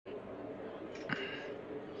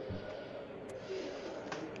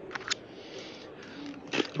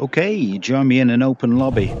Okay, join me in an open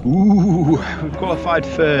lobby. Ooh, we've qualified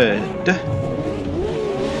third.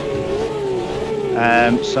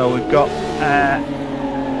 So we've got a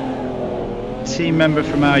team member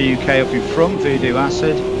from our UK up in front, Voodoo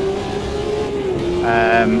Acid.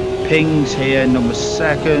 Ping's here, number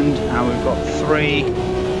 2nd, and we've got 3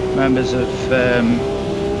 members of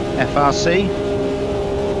FRC.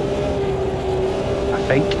 I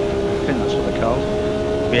think that's what they're called.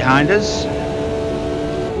 Behind us.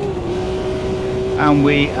 And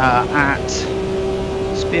we are at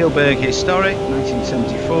Speilberg Historic,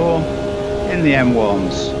 1974, in the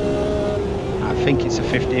M1s. I think it's a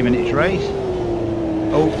 15-minute race.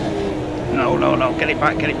 Oh, no, get it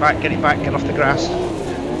back, get off the grass.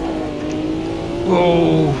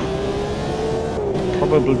 Whoa,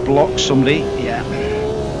 probably blocked somebody, yeah.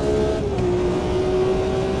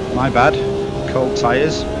 My bad, cold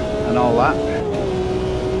tyres and all that.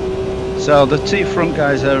 So the 2 front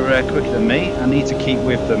guys are quicker than me. I need to keep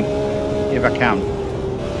with them if I can.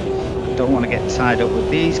 I don't want to get tied up with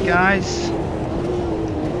these guys.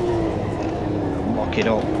 Lock it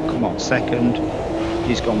up. Come on, 2nd.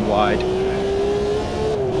 He's gone wide.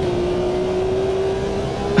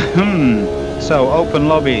 So open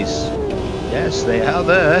lobbies. Yes, they are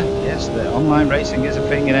there. Yes, the online racing is a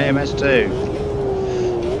thing in AMS2.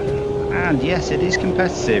 And yes, it is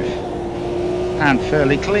competitive. And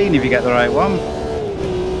fairly clean if you get the right one.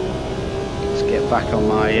 Let's get back on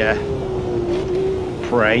my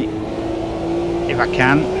prey if I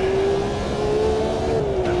can.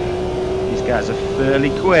 These guys are fairly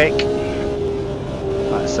quick.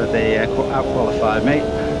 Like I said, they out-qualified me.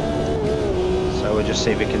 So we'll just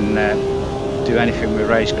see if we can do anything with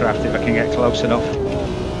racecraft if I can get close enough.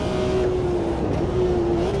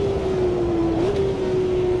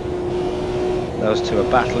 Those 2 are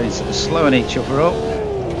battling, so they're slowing each other up.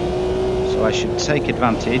 So I should take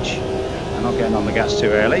advantage. I'm not getting on the gas too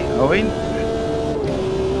early. Owen.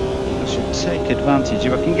 I should take advantage.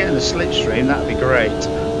 If I can get in the slipstream, that'd be great.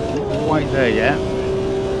 Not quite there yet.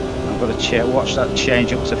 I've got to watch that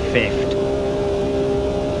change up to 5th.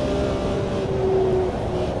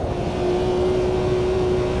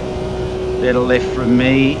 Bit of lift from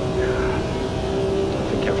me. Don't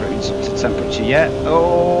think everything's up to temperature yet.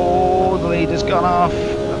 Oh, the leader's gone off.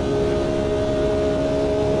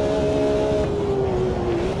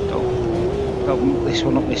 Don't muck this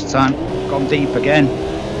one up this time. Gone deep again.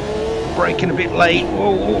 Braking a bit late.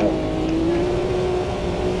 Whoa.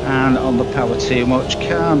 And on the power too much.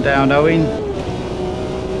 Calm down, Owen.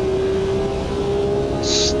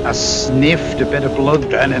 I sniffed a bit of blood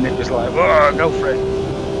then and it was like, whoa, go for it.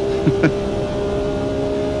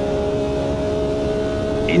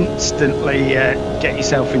 Instantly get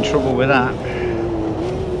yourself in trouble with that.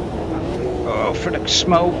 Oh, for the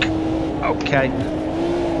smoke. Okay.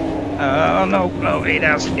 Oh no, it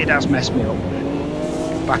has messed me up.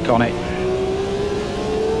 Back on it.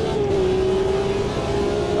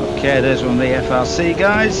 Okay, there's one of the FRC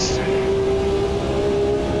guys.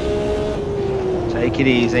 Take it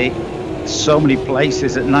easy. So many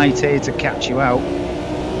places at night here to catch you out.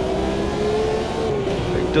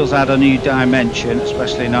 Does add a new dimension,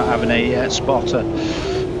 especially not having a spotter,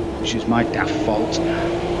 which is my daft fault.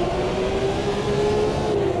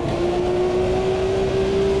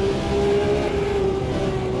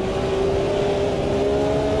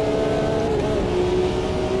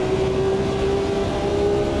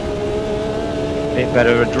 Bit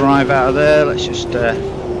better a drive out of there. Let's just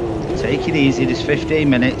take it easy. There's 15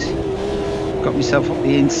 minutes. Got myself up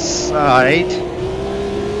the inside.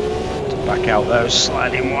 Back out there,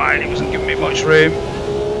 sliding wide, it wasn't giving me much room,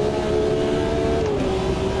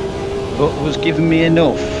 but was giving me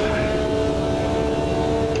enough.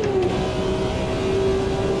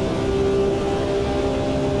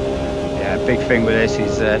 Yeah, big thing with this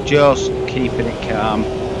is just keeping it calm,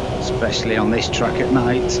 especially on this track at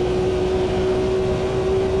night.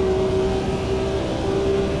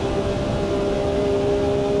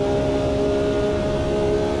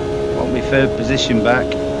 Want my 3rd position back.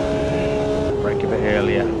 Brake a bit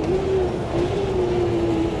earlier.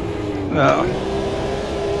 Oh,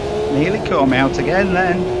 nearly caught me out again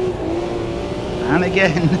then. And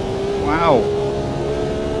again. Wow.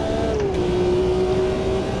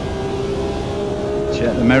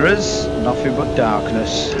 Check the mirrors. Nothing but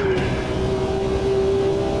darkness.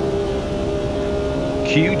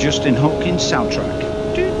 Cue Justin Hawkins soundtrack.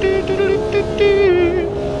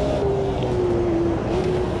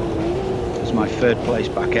 That's my 3rd place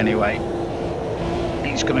back anyway.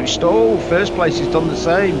 He's going to stall. 1st place has done the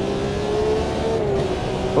same.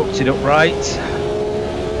 Hooked it up right.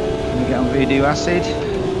 Can we get on Voodoo Acid?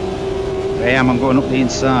 I am, I'm going up the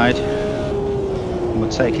inside. And we'll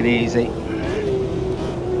take it easy.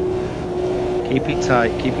 Keep it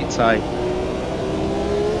tight, keep it tight.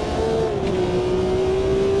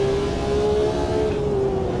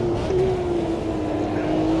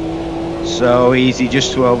 So easy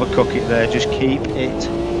just to overcook it there. Just keep it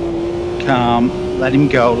calm. Let him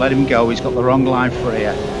go, let him go. He's got the wrong line for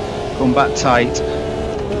here. Come back tight.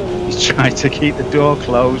 He's trying to keep the door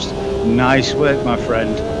closed. Nice work, my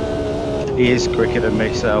friend. He is quicker than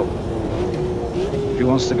me, so if he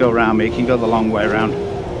wants to go around me, he can go the long way around.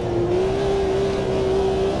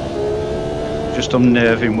 Just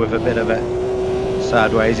unnerve him with a bit of it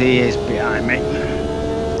sideways. He is behind me.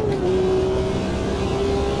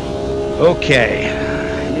 Okay,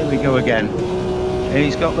 here we go again.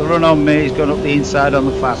 He's got the run on me. He's gone up the inside on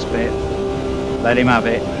the fast bit. Let him have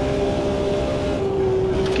it.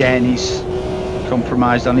 Again, he's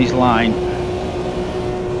compromised on his line.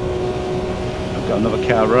 I've got another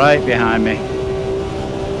car right behind me.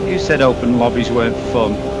 You said open lobbies weren't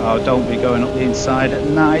fun. Oh, don't be going up the inside at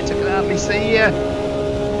night. I can hardly see you.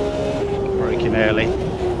 Braking early.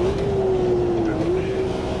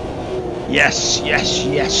 Yes, yes,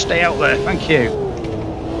 yes. Stay out there. Thank you.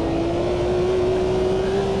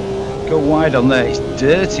 Go wide on there. It's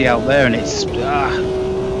dirty out there, and it's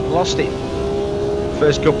lost it.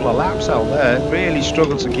 First couple of laps out there. Really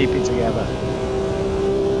struggled to keep it together.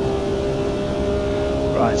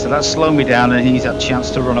 Right, so that's slowed me down, and he's had a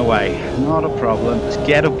chance to run away. Not a problem. Let's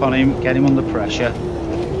get up on him, get him under pressure.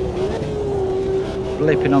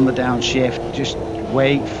 Blipping on the downshift. Just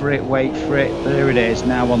wait for it, wait for it. There it is,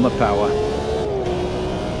 now on the power.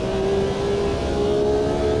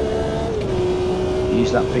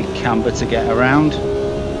 Use that big camber to get around.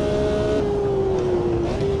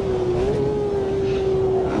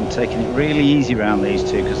 I'm taking it really easy around these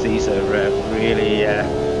two because these are really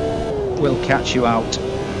will catch you out.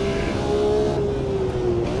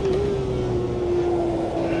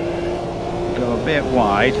 Go a bit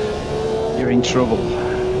wide, you're in trouble.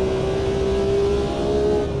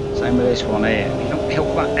 Same with this one here. If you don't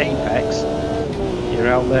help that apex, you're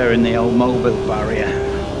out there in the old mobile barrier.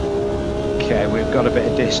 Okay, we've got a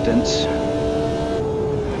bit of distance.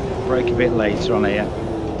 Brake a bit later on here.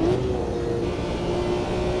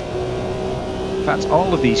 In fact,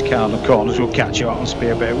 all of these corners will catch you out on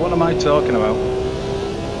Speilberg. What am I talking about?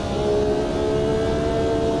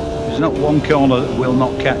 There's not one corner that will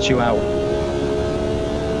not catch you out.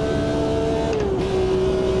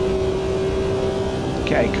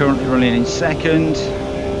 Okay, currently running in second.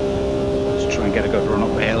 Let's try and get a good run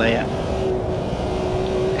up the hill here.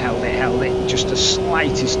 Held it, just the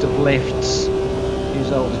slightest of lifts.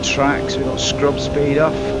 Use all the tracks, we've got scrub speed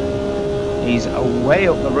off. He's way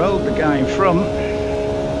up the road, the guy in front.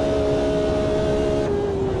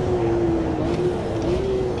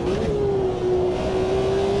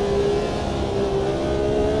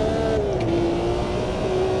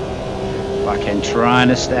 Back end trying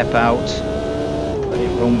to step out. Let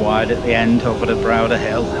it run wide at the end over the brow of the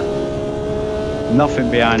hill. Nothing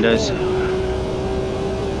behind us.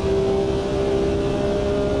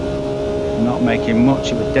 Not making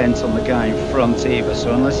much of a dent on the guy in front either,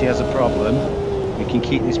 so unless he has a problem, we can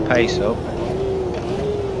keep this pace up.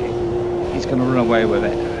 He's going to run away with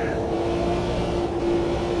it.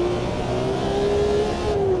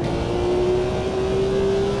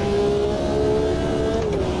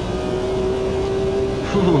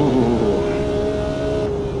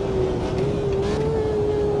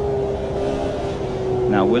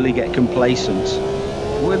 Now, will he get complacent?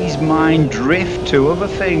 Will his mind drift to other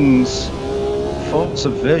things? Faults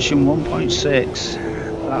of version 1.6.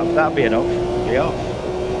 That'd be enough. Be off.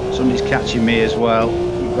 Somebody's catching me as well.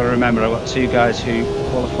 You've got to remember, I've got two guys who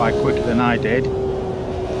qualified quicker than I did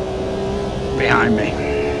behind me.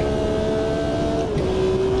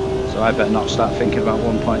 So I better not start thinking about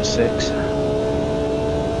 1.6.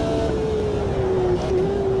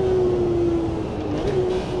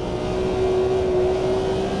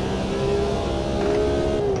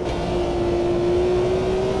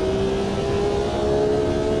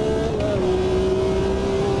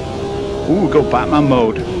 Ooh, go Batman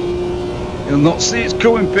mode. You'll not see it's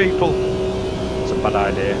coming, people. It's a bad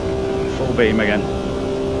idea. Full beam again.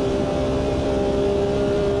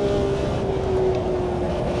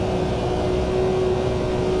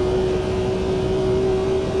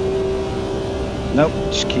 Nope,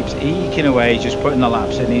 just keeps eking away, just putting the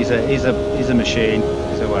laps in. He's a machine.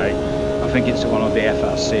 He's away. I think it's one of the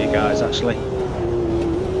FRC guys actually.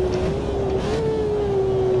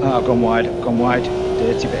 Oh, I've gone wide. I've gone wide.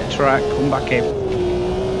 Dirty bit of track, come back in.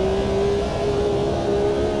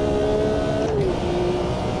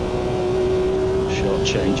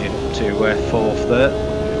 change it up to fourth there.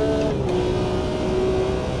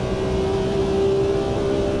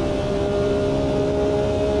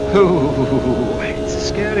 Ooh, it's a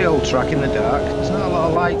scary old track in the dark. There's not a lot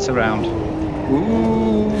of lights around.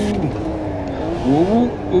 Ooh.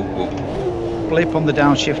 Ooh, ooh, ooh. Blip on the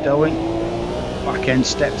downshift, Owen. Back end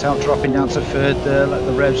stepped out, dropping down to third there. Let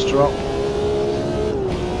the revs drop.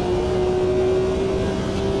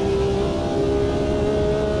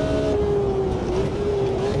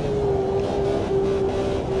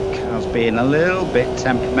 Car's being a little bit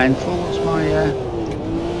temperamental. That's my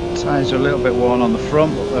tyres are a little bit worn on the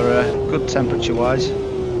front, but they're good temperature wise.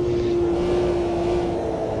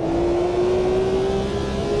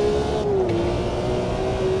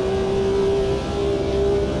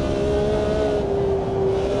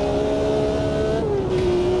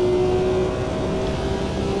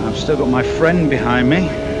 I've still got my friend behind me.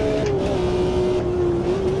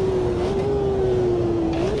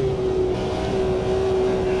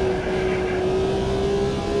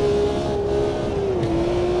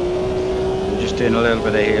 Doing a little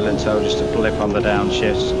bit of heel and toe, just a blip on the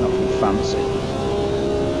downshifts, nothing fancy.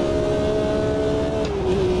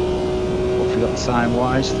 What have we got time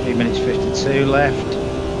wise? 3 minutes 52 left.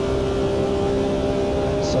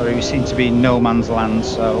 Sorry, we seem to be in no man's land,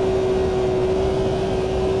 so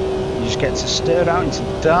you just get to stare out into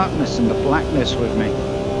the darkness and the blackness with me.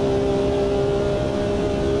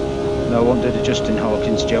 No one did a Justin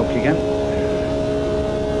Hawkins joke again.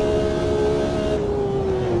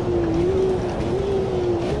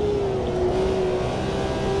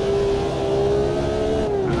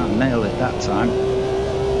 Nailed it that time.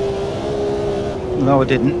 No, I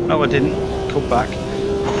didn't. No, I didn't. Come back.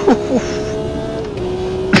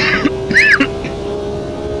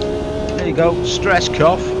 There you go. Stress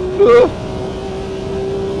cough.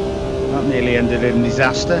 That nearly ended in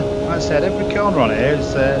disaster. Like I said, every corner on here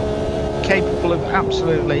is capable of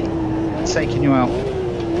absolutely taking you out.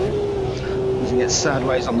 As you get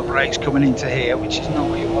sideways on the brakes coming into here, which is not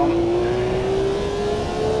what you want.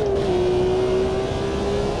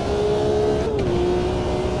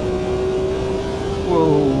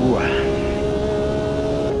 Whoa.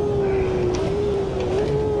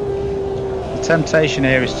 The temptation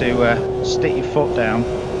here is to stick your foot down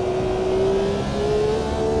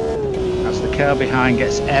as the car behind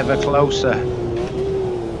gets ever closer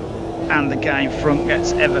and the guy in front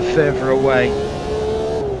gets ever further away.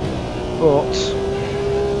 But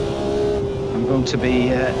I'm going to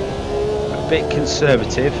be a bit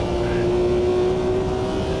conservative.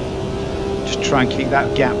 Just try and keep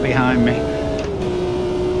that gap behind me.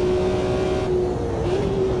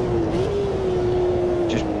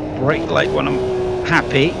 Brake late when I'm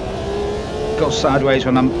happy, go sideways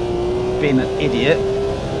when I'm being an idiot.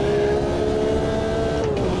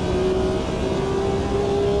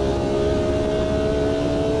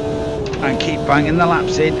 And keep banging the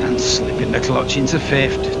laps in and slipping the clutch into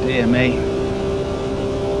fifth. Dear me.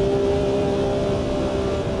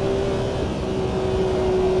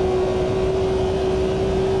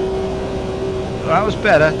 That was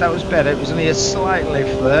better, that was better. It was only a slight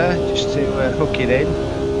lift there just to hook it in.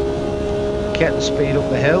 Get the speed up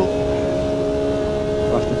the hill.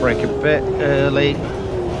 I'll have to brake a bit early.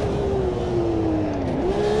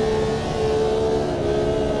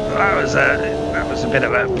 That was a bit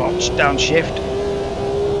of a botch downshift.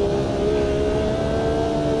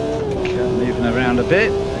 Okay, moving around a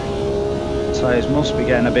bit. Tyres must be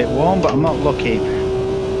getting a bit warm, but I'm not looking.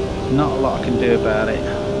 Not a lot I can do about it.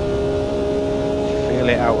 Feel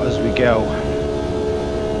it out as we go.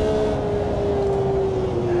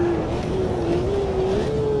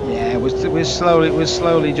 We're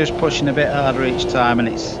slowly just pushing a bit harder each time, and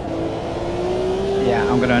it's, yeah,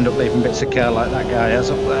 I'm going to end up leaving bits of car like that guy has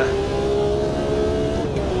up there.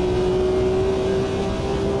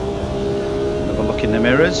 Another look in the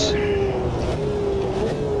mirrors.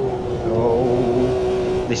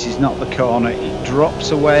 Oh, this is not the corner. It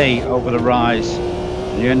drops away over the rise,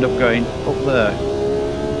 and you end up going up there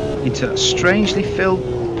into a strangely filled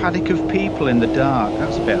paddock of people in the dark.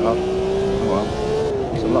 That's a bit odd. Oh well.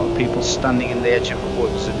 A lot of people standing in the edge of the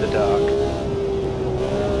woods in the dark.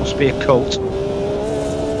 Must be a cult.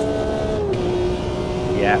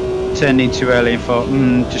 Yeah, turned in too early and thought,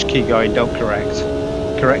 just keep going, don't correct.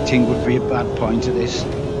 Correcting would be a bad point at this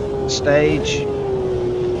stage.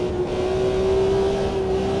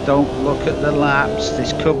 Don't look at the laps.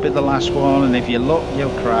 This could be the last one, and if you look,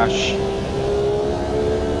 you'll crash.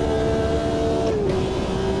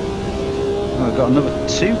 I've got another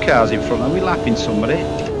 2 cars in front. Are we lapping somebody?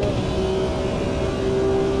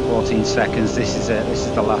 14 seconds. This is it. This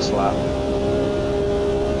is the last lap.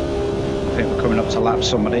 I think we're coming up to lap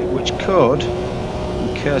somebody, which could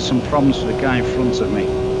incur some problems for the guy in front of me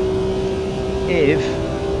if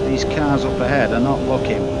these cars up ahead are not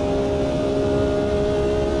looking.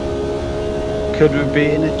 Could we be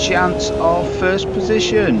in a chance of first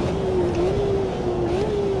position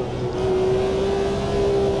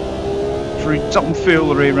through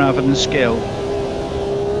tomfoolery rather than skill?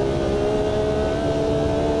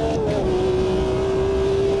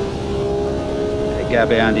 The guy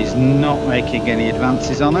behind is not making any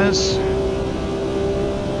advances on us.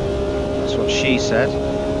 That's what she said.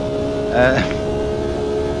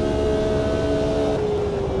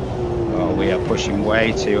 Oh, we are pushing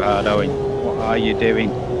way too hard, Owen. What are you doing?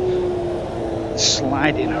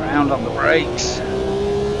 Sliding around on the brakes. I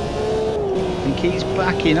think he's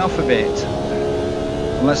backing off a bit.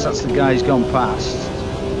 Unless that's the guy he's gone past.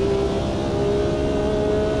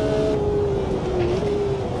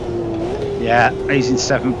 Yeah, he's in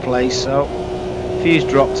 7th place, so if he's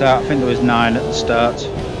dropped out, I think there was 9 at the start.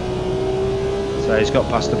 So he's got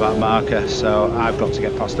past the back marker, so I've got to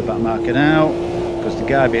get past the back marker now, because the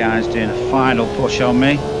guy behind is doing a final push on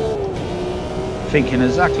me. Thinking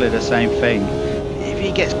exactly the same thing. If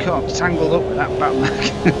he gets caught tangled up with that back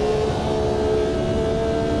marker.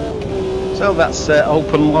 So that's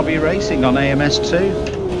open lobby racing on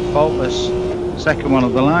AMS2. Faultless, second one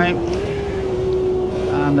of the line.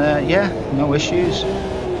 And yeah, no issues,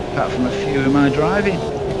 apart from a few in my driving.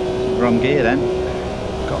 Wrong gear then.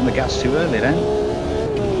 Got on the gas too early then.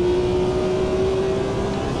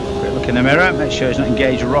 Quick look in the mirror, make sure he's not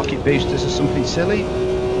engaged rocket boosters or something silly.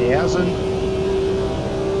 He hasn't.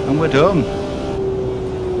 And we're done.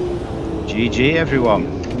 GG everyone.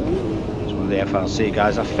 It's one of the FRC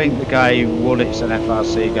guys. I think the guy who won it's an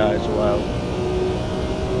FRC guy as well.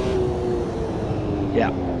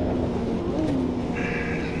 Yeah.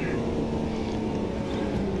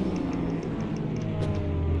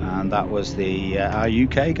 And that was the our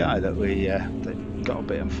UK guy that we that got a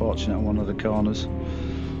bit unfortunate on one of the corners.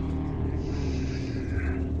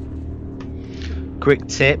 Quick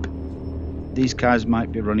tip, these guys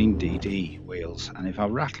might be running DD wheels, and if I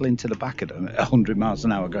rattle into the back of them at 100 miles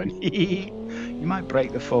an hour going you might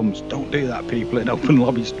break the thumbs. Don't do that, people in open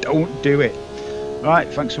lobbies, don't do it. Right,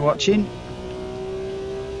 thanks for watching.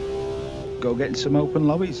 Go get in some open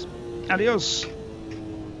lobbies. Adios.